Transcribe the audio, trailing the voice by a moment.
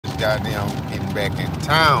goddamn getting back in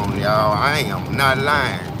town, y'all. I am not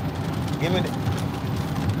lying. Give me the...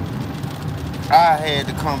 I had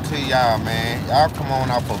to come to y'all, man. Y'all come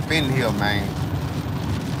on up in here, man.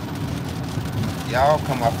 Y'all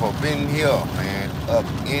come up in here, man. Up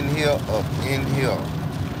in here, up in here.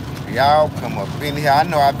 Y'all come up in here. I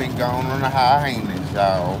know I've been going on a high heinous,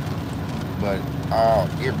 y'all. But no,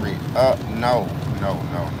 no, no,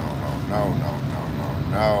 no, no, no,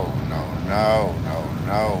 no, no, no, no,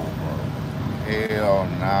 no, bro. Hell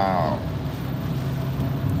no.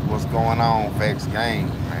 What's going on, Facts Game,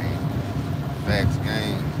 man? Facts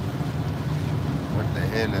Game. What the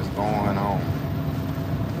hell is going on?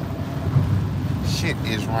 Shit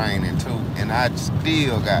is raining too, and I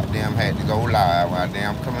still goddamn had to go live.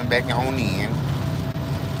 Goddamn, coming back on in.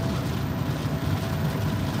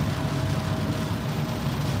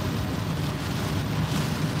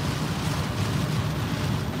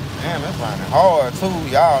 Damn, it's raining hard too.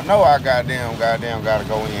 Y'all know I goddamn gotta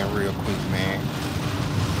go in real quick, man.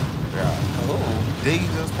 Yeah. Ooh,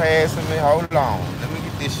 Jesus passing me. Hold on. Let me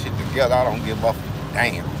get this shit together. I don't give a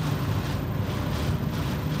damn.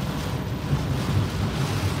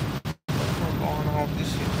 What's going on with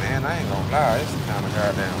this shit, man? I ain't gonna lie. It's kind of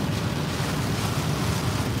goddamn.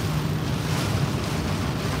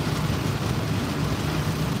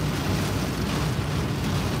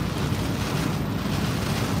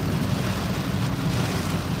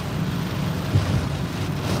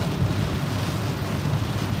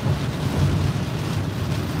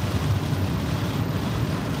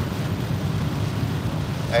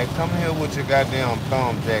 Hey, come here with your goddamn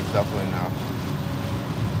thumb jacked up right now.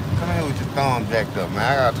 Come here with your thumb jacked up, man.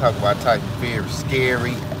 I gotta talk about Tyson Fury's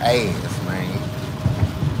scary ass, man.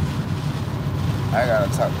 I gotta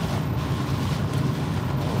talk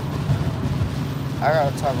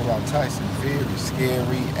about Tyson Fury's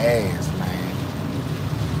scary ass, man.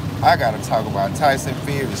 I gotta talk about Tyson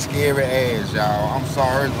Fury's scary ass, y'all. I'm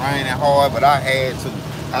sorry it's raining hard, but I had to.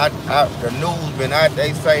 The news been out,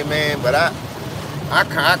 they say, man, but I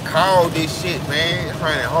called this shit, man. It's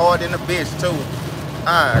raining hard in the bitch, too.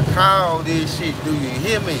 I called this shit. Do you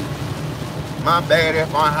hear me? My bad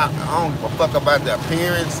if I don't give a fuck about the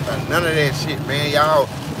appearance or none of that shit, man. Y'all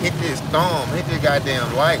hit this thumb. Hit this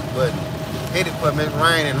goddamn like button. Hit it for me. It's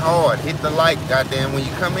raining hard. Hit the like, goddamn. When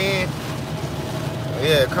you come in,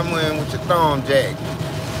 yeah, come in with your thumb jack. You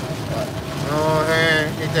know what I'm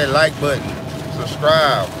saying? Hit that like button.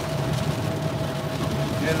 Subscribe.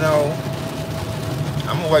 You know.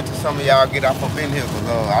 I'm gonna wait till some of y'all get up in here,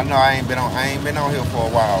 cause I know I ain't been on here for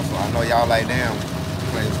a while, so I know y'all like, damn,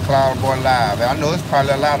 it's Cloudboy live. I know it's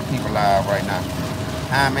probably a lot of people live right now.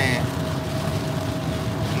 Hi, man.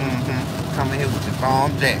 Come in here with your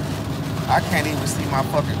thumb jack. I can't even see my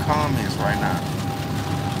fucking comments right now.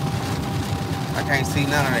 I can't see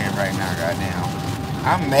none of them right now, goddamn.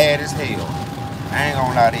 I'm mad as hell. I ain't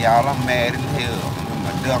gonna lie to y'all, I'm mad as hell. I'm getting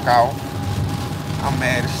my duck off. I'm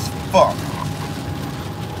mad as fuck.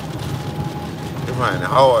 It's raining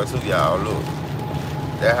hard too, y'all. Look.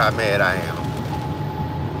 That's how mad I am.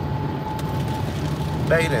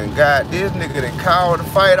 They done got this nigga that called the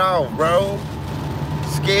fight off, bro.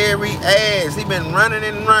 Scary ass. He been running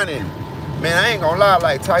and running. Man, I ain't gonna lie,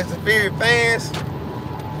 like Tyson Fury fans.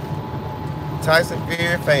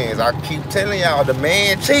 I keep telling y'all, the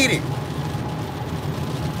man cheated.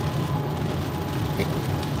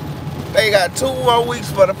 They got 2 more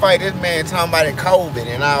weeks for the fight. This man talking about it COVID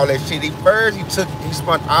and all that shit. He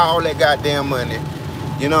spent all that goddamn money,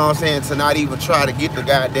 you know what I'm saying, to not even try to get the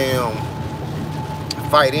goddamn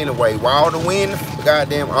fight anyway. While to win the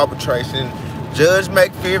goddamn arbitration, Judge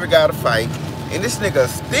McPherry got a fight, and this nigga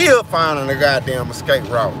still finding a goddamn escape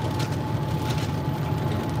route.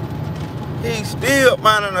 He's still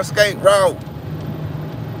finding an escape route.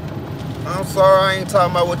 I'm sorry, I ain't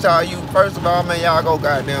talking about what y'all use. First of all, man, y'all go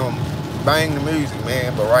goddamn bang the music,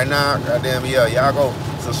 man. But right now, goddamn, yeah, y'all go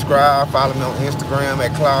subscribe, follow me on Instagram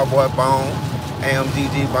at Cloudboy Bone,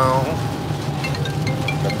 AMGG Bone,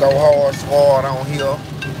 the Go Hard Squad on here,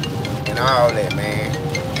 and all that, man.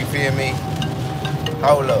 You feel me?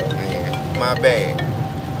 Hold up, man. My bad.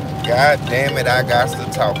 God damn it, I got to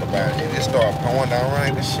talk about it. It just started pouring down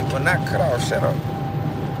rain. This shit will not cut off. Shut up.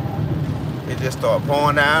 It just started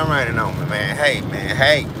pouring down raining on me, man. Hey, man,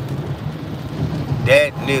 hey.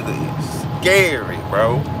 That nigga is scary,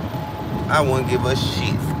 bro. I wouldn't give a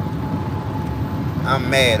shit. I'm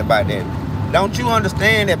mad about that. Don't you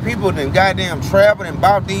understand that people done goddamn traveled and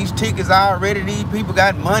bought these tickets already? These people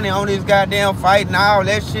got money on this goddamn fight and all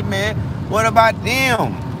that shit, man. What about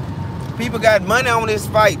them? People got money on this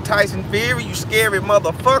fight. Tyson Fury, you scary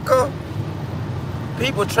motherfucker.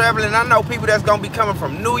 people traveling. I know people that's gonna be coming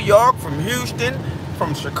from New York, from Houston,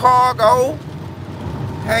 from Chicago.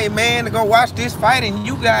 Hey man, to go watch this fight, and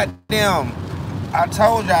you got them. I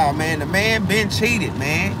told y'all, man, the man been cheated,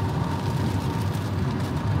 man.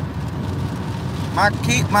 My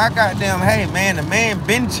goddamn, hey man, the man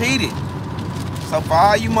been cheated. So for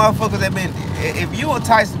all you motherfuckers that been, if you a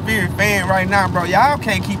Tyson Fury fan right now, bro, y'all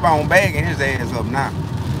can't keep on bagging his ass up now.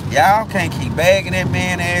 Y'all can't keep bagging that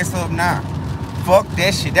man ass up now. Fuck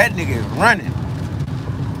that shit. That nigga is running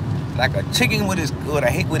like a chicken with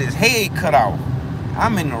his head cut off.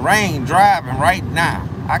 I'm in the rain driving right now.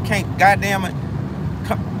 I can't, goddamn it.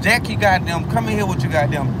 Jackie, goddamn, come in here with your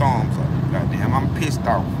goddamn thumbs up. Goddamn, I'm pissed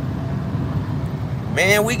off.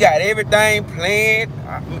 Man, we got everything planned.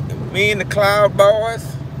 Me and the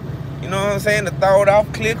Cloudboys, you know what I'm saying? The throwed off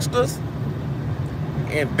clicksters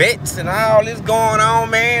and bets and all this going on,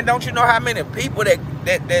 man. Don't you know how many people that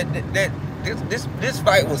this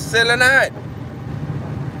fight was selling out?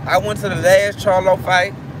 I went to the last Charlo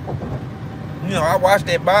fight. You know, I watched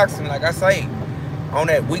that boxing, like I say, on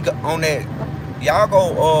that week, on that. Y'all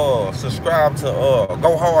go subscribe to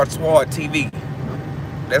Go Hard Sword TV.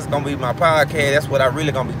 That's gonna be my podcast. That's what I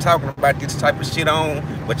really gonna be talking about this type of shit on.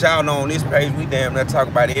 But y'all know on this page we damn near talk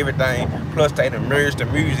about everything. Plus they done merged the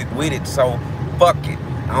music with it. So fuck it.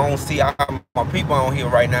 I don't see all my people on here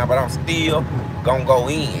right now, but I'm still gonna go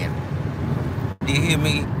in. You hear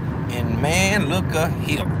me? And man, look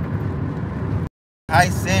here.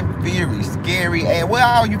 Tyson Fury, scary ass. Where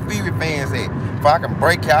all you Fury fans at? If I can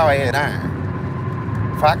break y'all ass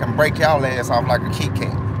down. If I can break y'all ass off like a Kit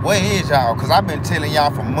Kat. Where is y'all? Because I've been telling y'all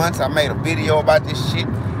for months. I made a video about this shit.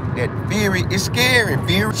 That Fury is scary.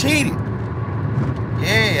 Fury cheated.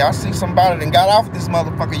 Yeah, I see somebody that got off this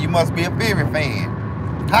motherfucker. You must be a Fury fan.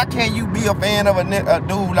 How can you be a fan of a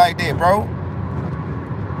dude like that, bro?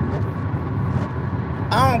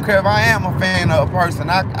 I don't care if I am a fan of a person.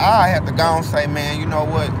 I have to go and say, man, you know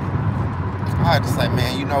what? I have to say,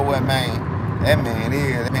 man, you know what, man? That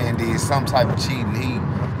man did some type of cheating.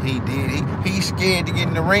 He's scared to get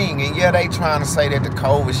in the ring, and yeah, they trying to say that the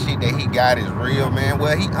COVID shit that he got is real, man.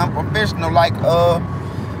 Well, he unprofessional like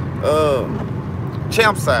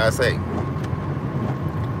Champ side say.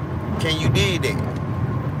 Can you dig that?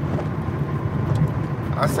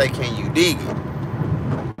 I say, can you dig it?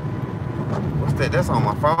 What's that? That's on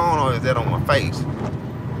my phone or is that on my face?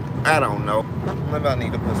 I don't know. Maybe I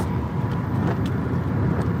need to put some.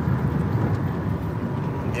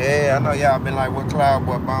 Yeah, I know y'all been like, what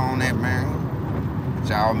Cloudboy on that, man? But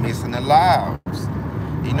y'all missing the lives.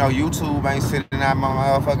 You know, YouTube ain't sending out my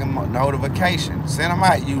motherfucking notification. Send them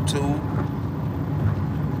out, YouTube.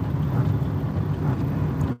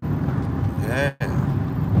 Yeah.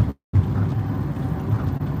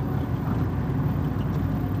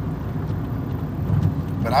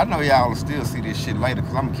 But I know y'all will still see this shit later,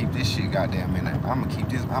 cause I'm gonna keep this shit goddamn in there. I'm gonna keep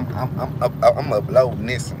this. I'm uploading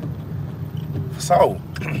this. So,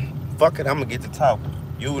 fuck it, I'm gonna get to talking.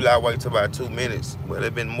 Usually I wait till about 2 minutes. Well,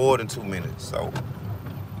 it's been more than 2 minutes, so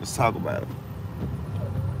let's talk about it.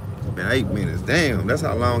 It's been 8 minutes. Damn, that's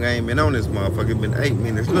how long I ain't been on this motherfucker. It's been 8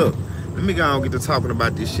 minutes. Look, let me go and get to talking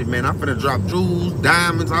about this shit, man. I'm finna drop jewels,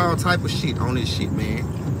 diamonds, all type of shit on this shit, man.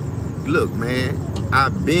 Look, man,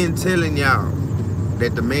 I've been telling y'all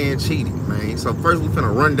that the man cheated, man. So first we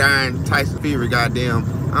finna run down Tyson Fury,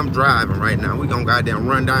 goddamn. I'm driving right now. We gonna goddamn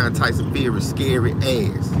run down Tyson Fury, scary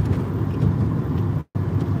ass.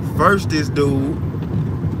 First, this dude,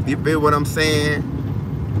 you feel what I'm saying?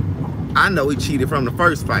 I know he cheated from the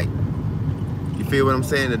first fight. You feel what I'm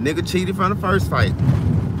saying? The nigga cheated from the first fight.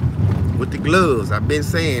 With the gloves, I've been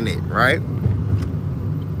saying it, right?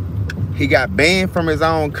 He got banned from his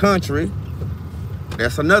own country.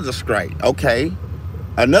 That's another strike, okay.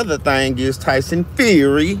 Another thing is Tyson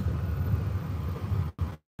Fury,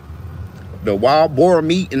 the wild boar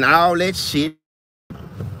meat and all that shit.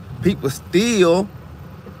 People still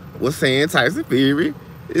was saying Tyson Fury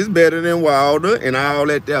is better than Wilder and all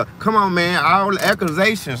that there. Come on, man, all the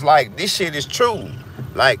accusations, like this shit is true.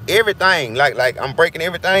 Like everything, like I'm breaking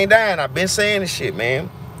everything down. I've been saying this shit, man.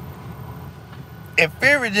 If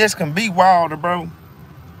Fury just can beat Wilder, bro,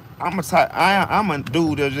 I'm a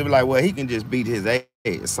dude that's just like, well, he can just beat his ass.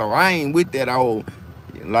 So I ain't with that old,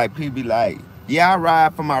 like people be like, yeah, I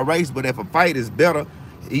ride for my race, but if a fight is better,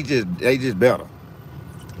 they just better.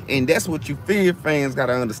 And that's what you Fury fans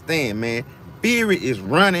gotta understand, man. Fury is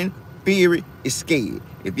running, Fury is scared.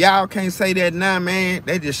 If y'all can't say that now, man,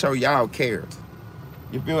 they just show y'all cares.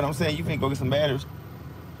 You feel what I'm saying? You finna go get some batteries.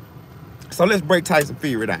 So let's break Tyson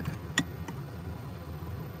Fury down.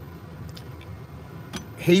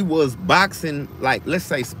 He was boxing, like, let's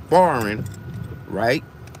say sparring right?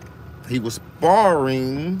 He was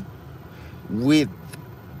sparring with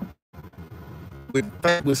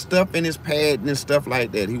stuff in his pad and stuff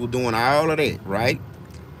like that. He was doing all of that, right?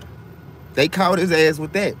 They caught his ass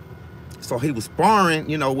with that. So he was sparring,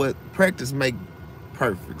 you know what? Practice make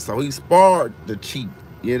perfect. So he sparred the cheat.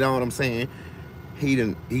 You know what I'm saying? He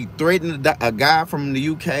threatened a guy from the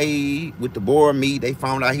UK with the boar meat. They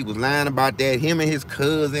found out he was lying about that. Him and his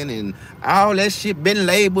cousin and all that shit been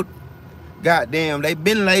labeled. Goddamn, they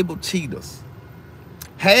been labeled cheaters.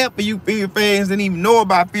 Half of you Fury fans didn't even know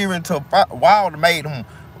about Fury until Wilder made him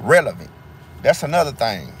relevant. That's another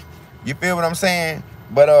thing. You feel what I'm saying?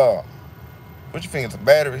 But what you think? Some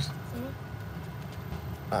batteries?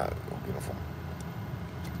 Go get them from.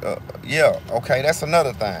 Yeah. Okay, that's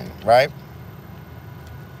another thing, right?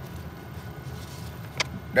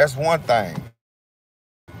 That's one thing.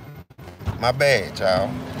 My bad, y'all.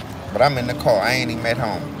 But I'm in the car. I ain't even at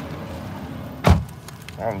home.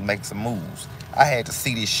 I'll make some moves. I had to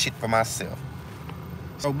see this shit for myself.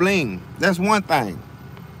 So bling, that's one thing.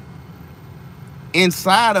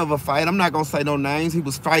 Inside of a fight, I'm not gonna say no names, he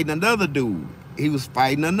was fighting another dude. He was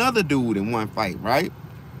fighting another dude in one fight, right?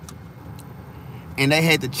 And they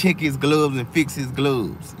had to check his gloves and fix his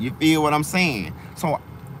gloves. You feel what I'm saying? So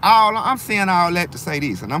I'm saying all that to say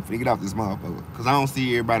this, and I'm finna get off this motherfucker, because I don't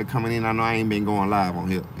see everybody coming in. I know I ain't been going live on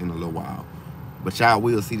here in a little while. But y'all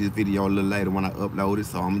will see this video a little later when I upload it,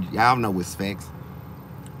 so y'all know it's facts.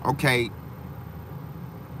 Okay.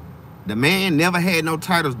 The man never had no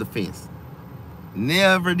titles defense.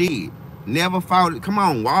 Never did. Never fought it. Come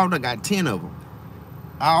on, Wilder got 10 of them.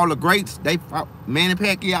 All the greats, they fought. Manny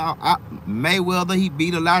Pacquiao, Mayweather, he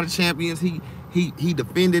beat a lot of champions. He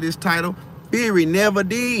defended his title. Fury never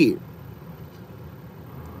did.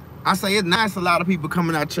 I say it's nice a lot of people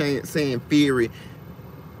coming out saying Fury,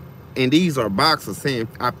 and these are boxers saying,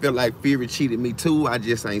 I feel like Fury cheated me too. I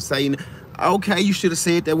just ain't saying it. Okay, you should have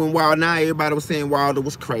said that when Wilder. Now everybody was saying Wilder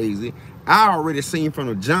was crazy. I already seen from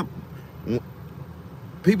the jump.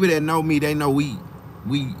 People that know me, they know we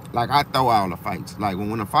like, I throw all the fights. Like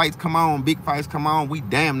when the fights come on, big fights come on, we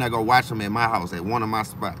damn near go watch them at my house at one of my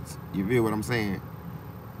spots. You feel what I'm saying?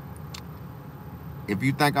 If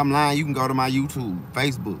you think I'm lying, you can go to my YouTube,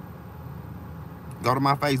 Facebook. Go to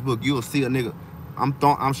my Facebook, you'll see a nigga.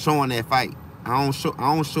 I'm showing that fight. I don't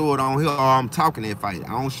show it on here, or I'm talking that fight.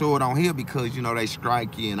 I don't show it on here because, you know, they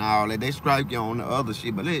strike you and all that. They strike you on the other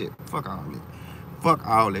shit, but fuck all that. Fuck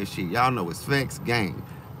all that shit. Y'all know it's facts game.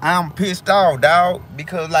 I'm pissed off, dog,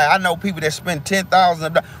 because like I know people that spend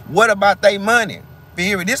 $10,000. What about their money?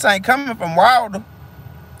 Fury, this ain't coming from Wilder.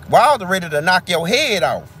 Wilder ready to knock your head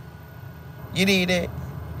off. You need that?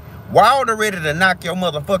 Wilder ready to knock your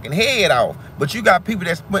motherfucking head off. But you got people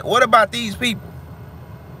that spend. What about these people?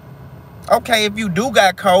 Okay, if you do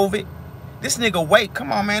got COVID, this nigga wait.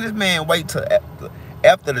 Come on, man. This man wait till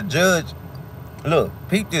after the judge. Look,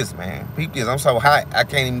 peep this, man. Peep this. I'm so hot, I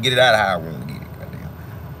can't even get it out of how I want to get it. Goddamn.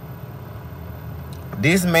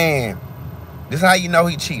 This man, this how you know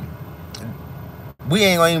he cheated. We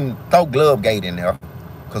ain't gonna even throw glove gate in there,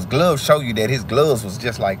 because gloves show you that his gloves was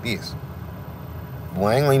just like this. Boy,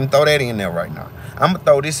 I ain't gonna even throw that in there right now. I'm gonna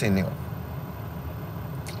throw this in there.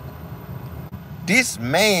 This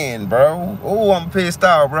man, bro. Oh, I'm pissed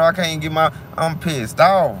off, bro. I can't get my. I'm pissed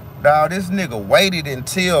off, dog. This nigga waited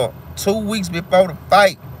until 2 weeks before the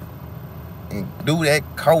fight and do that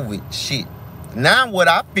COVID shit. Now what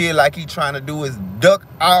I feel like he trying to do is duck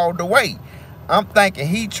all the way. I'm thinking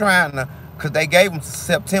he trying to, because they gave him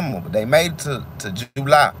September, but they made it to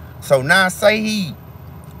July. So now say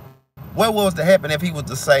what was to happen if he was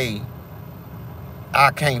to say,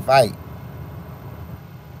 I can't fight?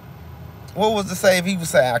 What was to say if he was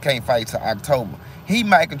saying I can't fight till October? He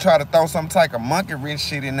might can try to throw some type of monkey wrench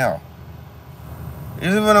shit in there.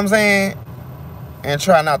 You see what I'm saying? And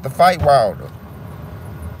try not to fight Wilder.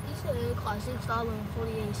 He said it cost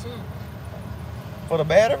 $6.48. For the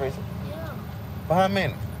batteries? Yeah. For how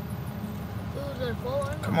many? It was at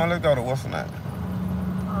 4. Come on, let's go to what's the name?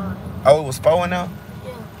 Oh, it was 4 in there?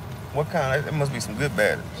 Yeah. What kind? It must be some good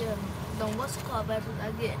batteries. Yeah. Then what's the called batteries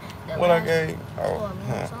I get? What I gave? Oh,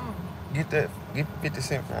 song. Get 50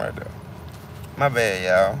 cents from right there. My bad,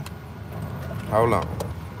 y'all. Hold on.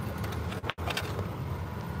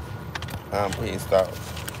 I'm pissed off.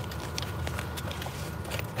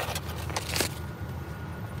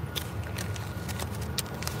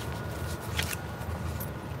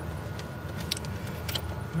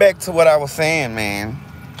 Back to what I was saying, man.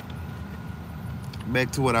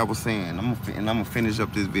 Back to what I was saying. I'm gonna finish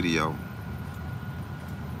up this video.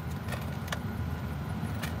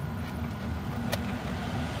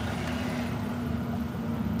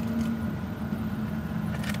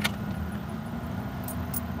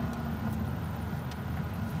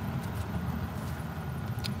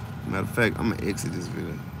 Matter of fact, I'm gonna exit this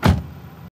video.